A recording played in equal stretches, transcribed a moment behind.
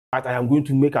I am going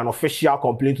to make an official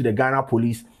complaint to the Ghana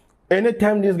police.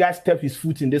 Anytime this guy steps his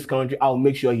foot in this country, I'll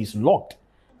make sure he's locked.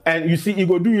 And you see, he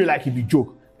go do you like he be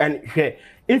joke. And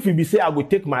if he be say I will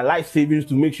take my life savings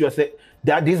to make sure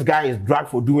that this guy is dragged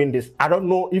for doing this, I don't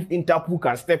know if Interpol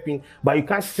can step in, but you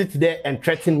can't sit there and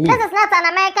threaten me. This is not an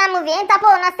American movie. Interpol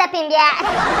will not step in there.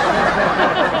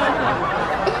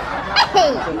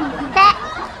 Hey,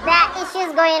 there are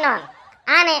issues going on.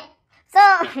 And so,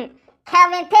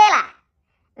 Kevin Taylor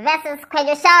versus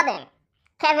Kwadwo Sheldon.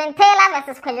 Kevin Taylor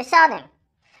versus Kwadwo Sheldon.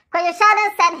 Kwadwo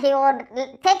Sheldon said he would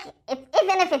take it,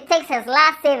 even if it takes his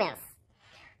last savings,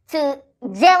 to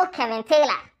jail Kevin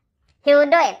Taylor. He will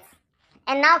do it.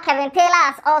 And now Kevin Taylor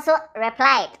has also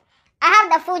replied, I have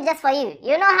the food just for you.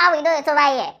 You know how we do it over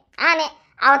here. And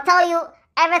I'll tell you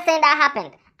everything that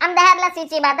happened. I'm the Headless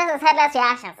YouTuber. This is Headless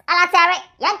Reactions. Alatari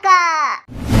Yanka!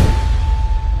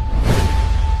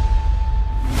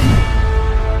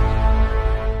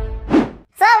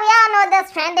 So we all know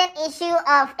this trending issue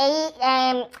of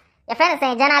your friend is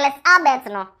saying journalist Albert,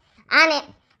 no? And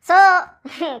so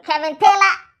Kevin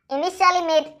Taylor initially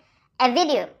made a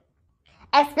video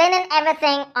explaining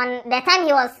everything on the time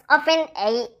he was offering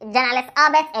a journalist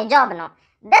Albert a job, no?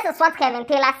 This is what Kevin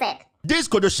Taylor said. This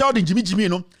Kwadwo Sheldon Jimmy,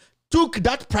 no, took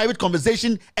that private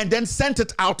conversation and then sent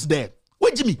it out there.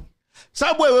 Wait, Jimmy.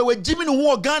 Subway, Jimmy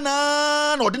no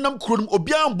Ghana or dinam krum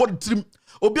obian body trim.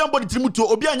 Obian body trim to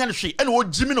obian yanshi and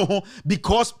what Jimmy no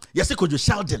because yes, Kwadwo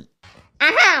Sheldon.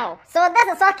 So this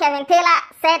is what Kevin Taylor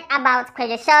said about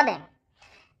Kwadwo Sheldon.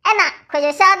 And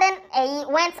Kwadwo Sheldon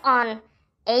went on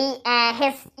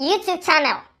his YouTube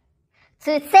channel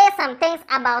to say some things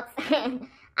about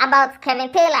about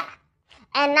Kevin Taylor.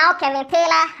 And now Kevin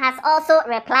Taylor has also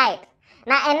replied.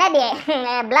 Now another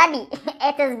bloody,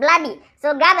 it is bloody.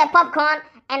 So grab a popcorn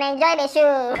and enjoy the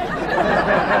show.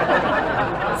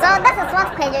 So this is what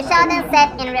Kwadwo Sheldon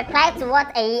said in reply to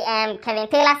what Kevin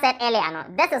Taylor said earlier. No,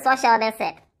 this is what Sheldon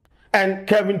said. And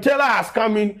Kevin Taylor has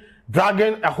come in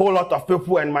dragging a whole lot of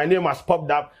people, and my name has popped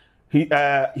up. He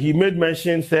made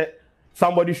mention, said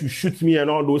somebody should shoot me and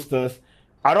all those things.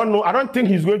 I don't know. I don't think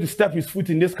he's going to step his foot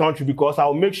in this country because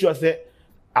I'll make sure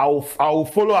I'll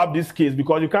follow up this case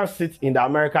because you can't sit in the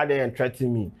America there and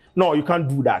threaten me. No, you can't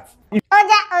do that.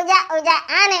 Oja,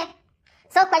 Annie.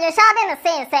 So Kwadwo Sheldon is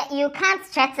saying that you can't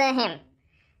threaten him.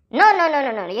 No.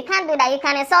 You can't do that. You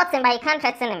can insult him, but you can't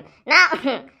threaten him. Now,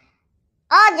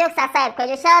 all jokes aside,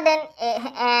 Kwadwo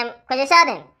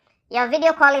Sheldon, your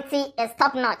video quality is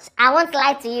top notch. I won't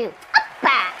lie to you.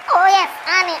 Oh yes,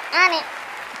 Annie.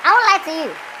 I won't lie to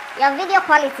you. Your video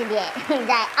quality there,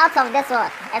 out of this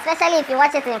world. Especially if you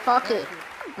watch it in 4K.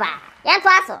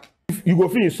 You go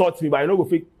feel insult me, but you don't go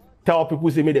feel tell people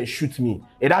say me they shoot me.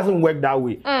 It doesn't work that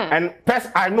way. And plus,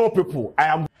 I know people.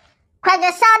 Kwadwo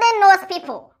Sheldon knows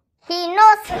people. He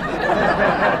knows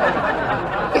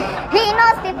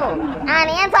people. And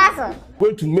he I'm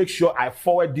going to make sure I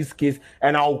forward this case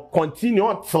and I'll continue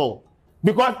until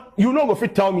because you know go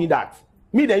fit tell me that.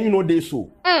 Me then you know they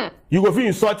so. You go feel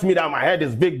insult me that my head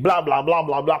is big, blah blah blah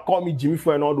blah blah. Call me Jimmy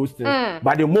for and all those things.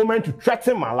 But the moment you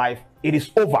threaten my life, it is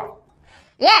over.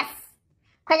 Yes.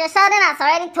 Kwadwo Sheldon has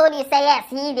already told you, say yes,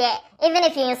 he there. Even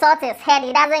if you insult his head,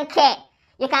 he doesn't care.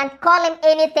 You can call him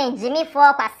anything, Jimmy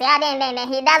for Kwasiade, and then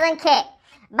he doesn't care.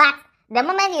 But the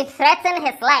moment you threaten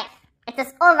his life, it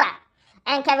is over.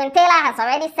 And Kevin Taylor has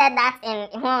already said that in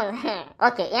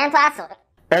okay,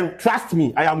 and trust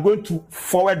me, I am going to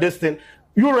forward this thing.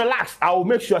 You relax. I will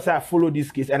make sure I follow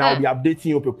this case and I will be updating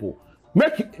you people.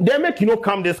 They make you know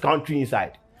come this country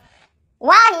inside.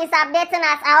 While he's updating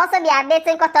us, I also be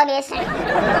updating Kwadwo Nation.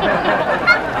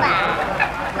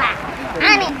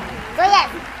 So yes,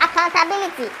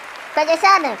 accountability. Kwadwo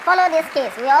Sheldon, follow this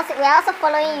case. We are also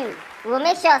following you. We will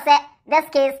make sure that this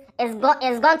case is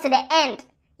gone to the end.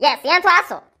 Yes,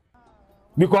 also.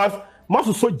 Because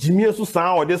most so Jimmy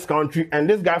sound of this country, and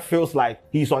this guy feels like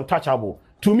he's untouchable.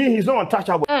 To me, he's not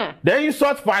untouchable. The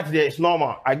insult part there is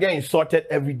normal. I get insulted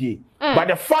every day. But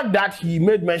the fact that he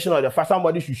made mention of the fact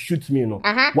somebody should shoot me, you know,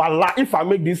 well, if I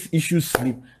make this issue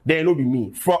slip, then it'll be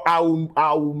me. I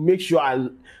will make sure I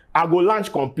go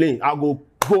launch complaint. I go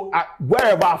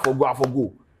wherever I go.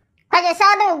 Kwadwo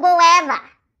Sheldon will go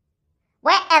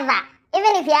wherever.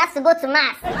 Even if he has to go to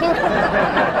mass.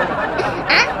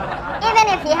 Even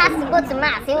if he has to go to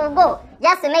mass, he will go.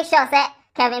 Just to make sure that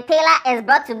Kevin Taylor is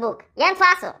brought to book.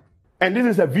 And this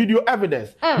is a video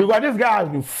evidence. Because this guy has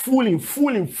been fooling.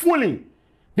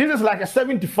 This is like a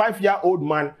 75-year-old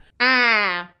man.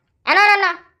 No.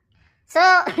 So,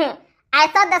 I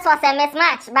thought this was a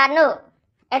mismatch, but no,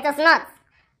 it is not.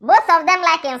 Both of them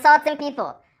like insulting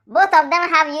people. Both of them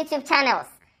have YouTube channels.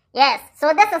 Yes,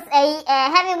 so this is a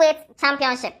heavyweight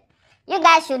championship. You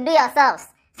guys should do yourselves.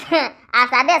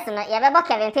 After this, you have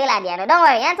Kevin Taylor there. Don't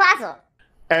worry,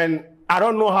 and I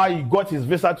don't know how he got his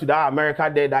visa to that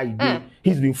America there that he did.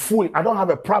 He's been fooling. I don't have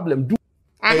a problem.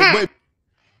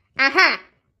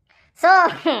 So,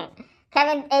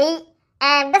 Kevin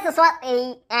and this is what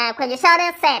Kwadwo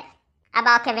Sheldon said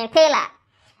about Kevin Taylor.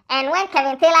 And when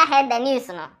Kevin Taylor heard the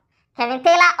news, Kevin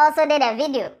Taylor also did a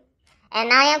video. And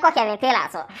now I am Kevin Taylor,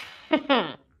 so.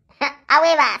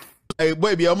 Away back. Hey,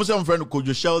 boy, be almost some friend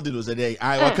Kwadwo Sheldon was a day.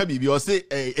 I can be or say,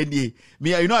 me,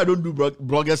 you know, I don't do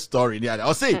blogger story.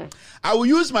 I'll say, I will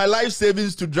use my life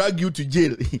savings to drag you to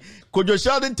jail. Kwadwo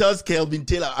Sheldon tells Kelvin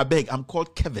Taylor, I beg, I'm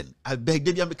called Kevin. I beg,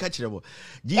 Debbie, I'm a catchable.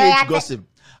 GH gossip.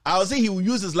 I'll say he will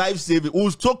use his life savings.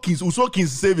 Who's talking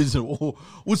savings?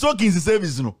 Who's talking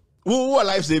savings? Who are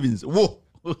life savings? Whoa.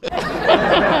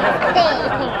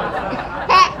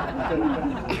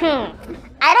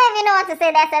 I don't even know what to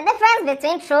say. There's a difference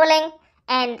between trolling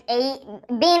and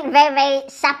being very, very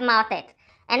sharp-mouthed.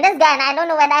 And this guy, and I don't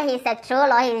know whether he's a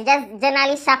troll or he's just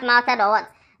generally sharp-mouthed or what.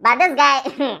 But this guy,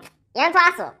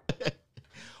 Yantuaso.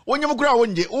 When you grow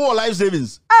one day, all life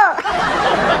savings. Oh.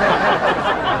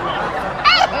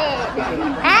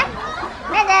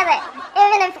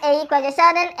 Even if Kwadwo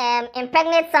Sheldon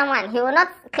impregnates someone, he will not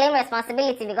claim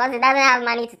responsibility because he doesn't have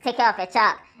money to take care of a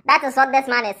child. That is what this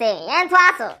man is saying.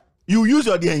 Yantuaso. You use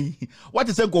your DNA. What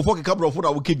is go for a couple of food I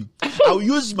will give you? I will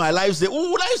use my life savings.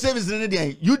 Oh, life savings in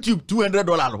the YouTube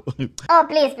 $200. Oh,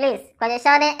 please. Kwadwo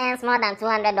Sheldon earns more than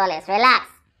 $200. Relax.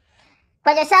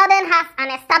 Kwadwo Sheldon has an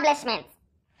establishment.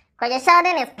 Kwadwo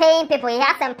Sheldon is paying people. He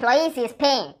has employees he's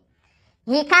paying.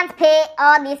 He can't pay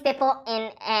all these people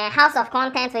in House of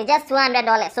Contents with just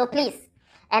 $200. So please,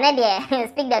 and then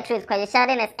speak the truth. Kwadwo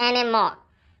Sheldon is earning more.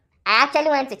 I actually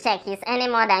went to check. He's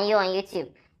earning more than you on YouTube.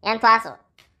 Yantuaso.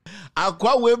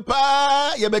 Akwa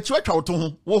wepa ye betu atwa to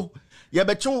ho wo ye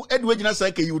betu edwe gina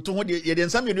sai ka yuto ho ye de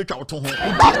nsam ye no twa to ho.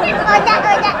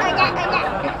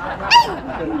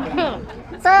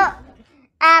 So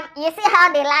you see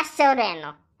how they lash children,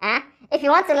 no? If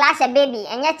you want to lash a baby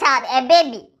and your child a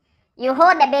baby, you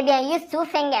hold the baby and use 2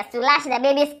 fingers to lash the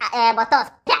baby's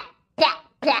buttocks.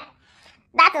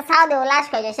 That is how they will lash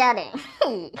Kwadwo Sheldon.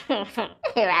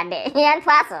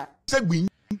 Segwin.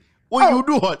 Oh, you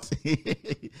do what?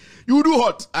 You do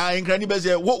what? In Granny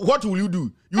say, what will you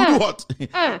do? You do what?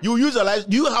 You use a life.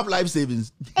 Do you have life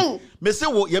savings? Me say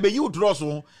what? You be you draw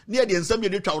so near the ensem you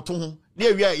dey twa to ho.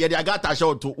 Near where you dey agata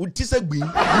show to. Uti segwin.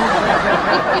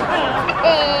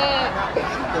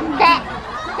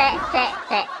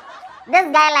 This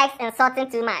guy likes insulting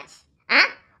too much.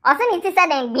 Also, he said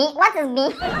then B. What is B?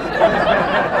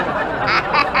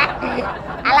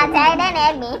 I'll tell you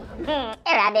then B.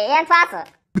 Yantuaso.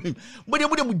 I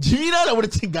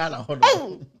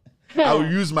will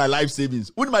use my life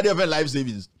savings. What my dear life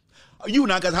savings? You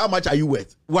Nankas, how much are you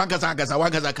worth? Wankas,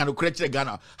 can create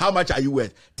Ghana. How much are you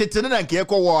worth? Tetana and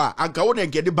Kieko war, and go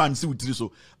and get the band suit.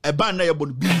 So a band there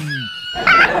would be.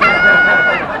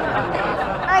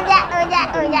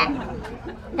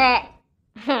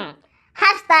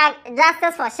 Hashtag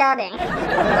justice for Sheldon.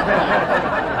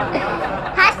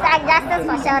 Hashtag justice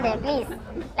for Sheldon, please.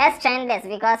 Let's trend this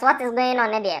because what is going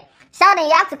on there? Sheldon,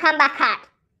 you have to come back hard.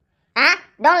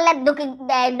 Don't let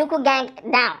Duku gang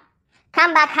down.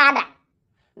 Come back harder.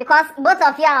 Because both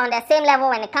of you are on the same level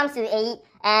when it comes to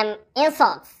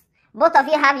insults. Both of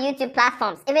you have YouTube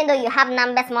platforms, even though you have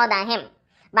numbers more than him.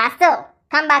 But still,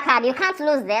 come back hard. You can't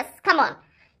lose this. Come on.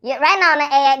 Right now,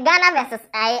 Ghana versus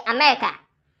America.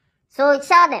 So,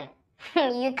 Sheldon,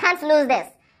 you can't lose this.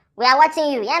 We are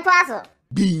watching you. Yantuaso.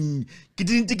 Bing.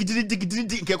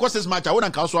 What's this match? I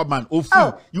wouldn't call swap man.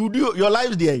 Oh, you do your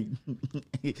lives there.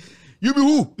 You be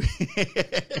who?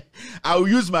 I will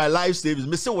use my life savings.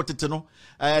 Me say what it no.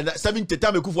 And 70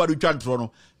 time me kufu adu twa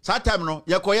no. That time no.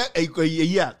 Yakoya a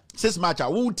year. 6 match.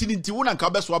 Who tinti wona nka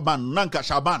be swap ban. Nanka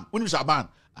Shaban. Woni Shaban.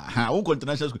 Aha. Won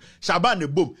international school. Shaban the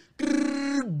boom.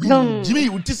 Jimmy,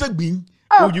 you tisa gbin.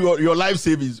 Your life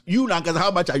savings. You nanka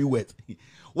how much are you worth?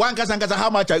 One kasa how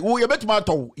much are you bet ma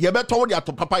to. You bet to dia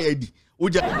to papa yedi.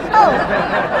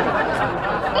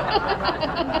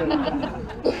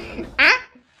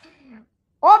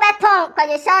 Overton,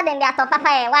 Kwadwo Sheldon, they are to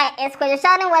papa. Why is Kwadwo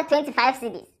Sheldon worth 25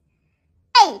 cedis?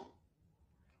 Hey,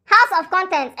 House of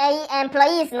Contents,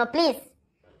 employees, no please.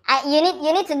 You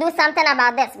need to do something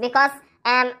about this because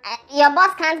your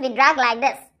boss can't be dragged like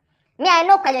this. Me, I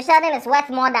know Kwadwo Sheldon is worth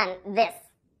more than this.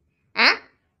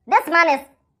 This man is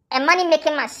a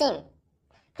money-making machine.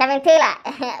 Kevin Taylor,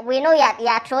 we know you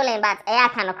are trolling, but I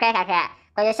cannot crack.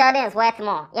 Kwadwo Sheldon is worth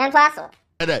more. Yantuaso.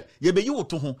 You be you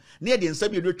to home near the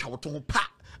ensem you twa to pa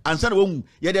And son won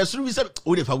yeah there's we said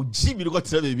oh if I would Jimmy got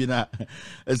tell me na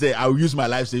say I will use my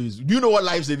life savings. Do you know what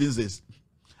life savings is?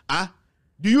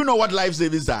 Do you know what life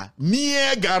savings are?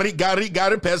 Mere Gary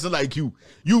person like you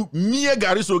mere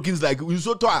Gary soakings like you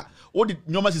so to what did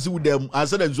normal see with them and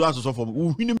said them so for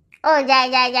oh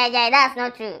yeah, that's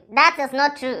not true. That is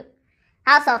not true.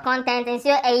 House of content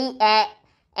ensure the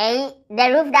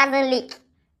roof doesn't leak.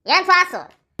 Yan twaso.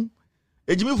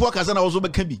 Jimmy for Kasana also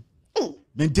can be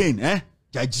maintain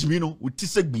Jimmy no with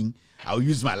Tisagin. I'll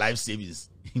use my life savings.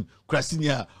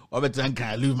 Crasinia over time can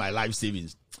I leave my life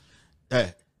savings?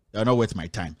 You're not worth my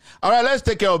time. All right, let's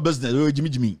take care of business. Oh,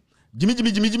 Jimmy. Hey!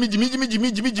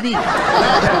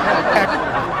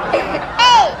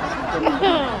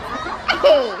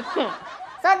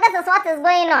 So this is what is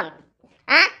going on.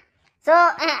 So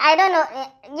I don't know.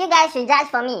 You guys should judge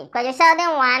for me. Kwadwo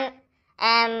Sheldon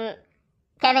 1,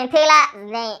 Kevin Taylor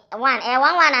 1, 1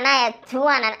 and I 2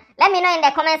 1. Let me know in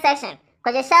the comment section.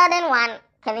 Kwadwo Sheldon 1,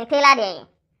 Kevin Taylor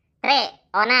 3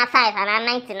 or now 5 and I'm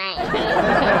 99.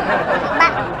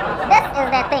 But this is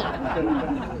the thing.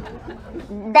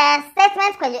 The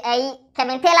statement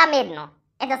Kevin Taylor made, no,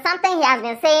 it is something he has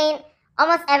been saying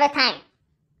almost every time.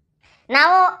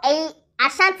 Now,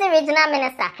 Ashanti regional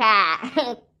minister,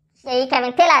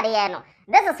 Kevin Taylor, no.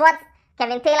 This is what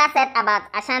Kevin Taylor said about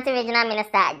Ashanti regional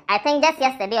minister. I think just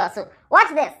yesterday or so.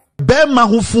 Watch this. Bema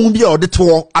who phone be or the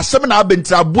tour. Asem na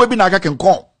bentra boy bi na ka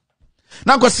kenkon.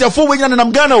 Na kwasiafo we nyana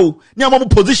nam Ghana o. Ni amamu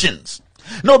positions.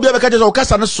 Na obi abeka je o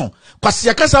kasa ne so.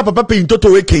 Kwasia kasa papa pe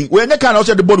ntoto we ken. We nya kan na o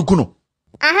se de bodu kuno.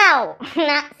 Aha.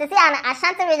 Na sisi ana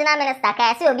Ashanti regional minister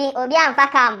ka si obi amfa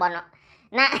ka mbo no.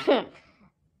 Na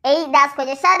does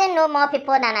Kwadwo Sheldon know more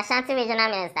people than Ashanti regional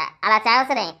minister? Alatayo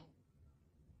say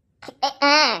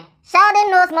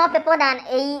Sheldon knows more people than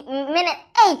a minute.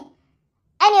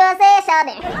 And you say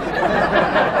Sheldon.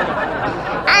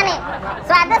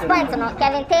 So at this point,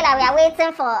 Kevin Taylor, we are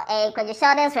waiting for Kwadwo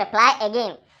Sheldon's reply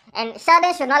again. And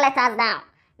Sheldon should not let us down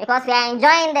because we are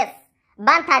enjoying this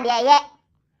banter there yet.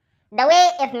 The way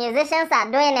if musicians are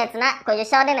doing it, Kwadwo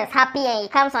Sheldon is happy and he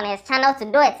comes on his channel to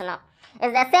do it,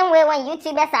 It's the same way when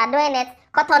YouTubers are doing it,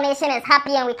 Kwadwo Nation is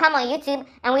happy and we come on YouTube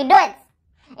and we do it.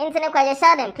 Internet Kwadwo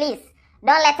Sheldon, please,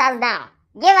 don't let us down.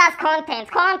 Give us content.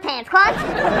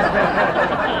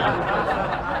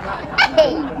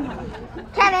 Hey,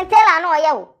 Kevin Taylor, no,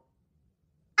 yo.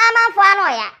 I'm on for no,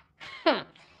 yeah.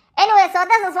 Anyway, so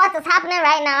this is what is happening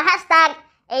right now. Hashtag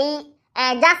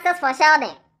justice for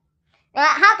Sheldon.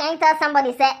 How can you tell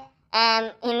somebody say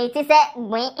he needs to say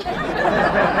wait?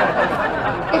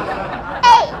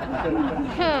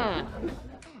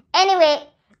 Anyway,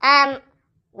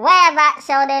 wherever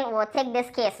Sheldon will take this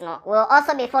case, we'll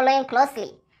also be following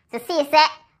closely to see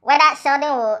whether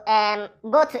Sheldon will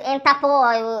go to Interpol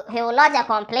or he will lodge a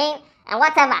complaint and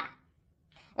whatever.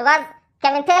 Because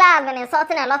Kevin Taylor has been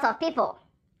insulting a lot of people.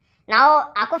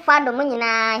 Now, Akufo-Addo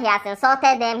Munyina, he has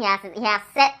insulted them. He has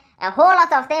said a whole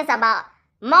lot of things about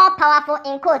more powerful,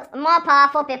 in quotes, more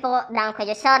powerful people than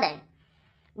Kwadwo Sheldon.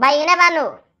 But you never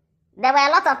know. There were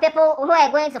a lot of people who were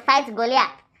going to fight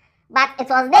Goliath. But it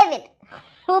was David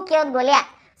who killed Goliath.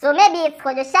 So maybe it's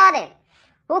Kwadwo Sheldon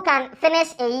who can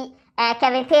finish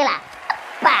Kevin Taylor.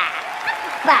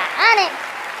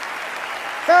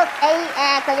 So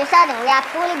Kwadwo Sheldon, we are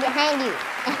fully behind you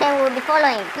and we'll be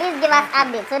following. Please give us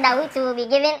updates so that we too will be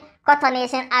giving Kwadwo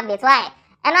Nation updates. Why?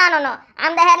 And no.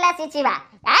 I'm the Headless YouTuber.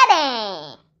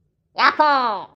 Yapon.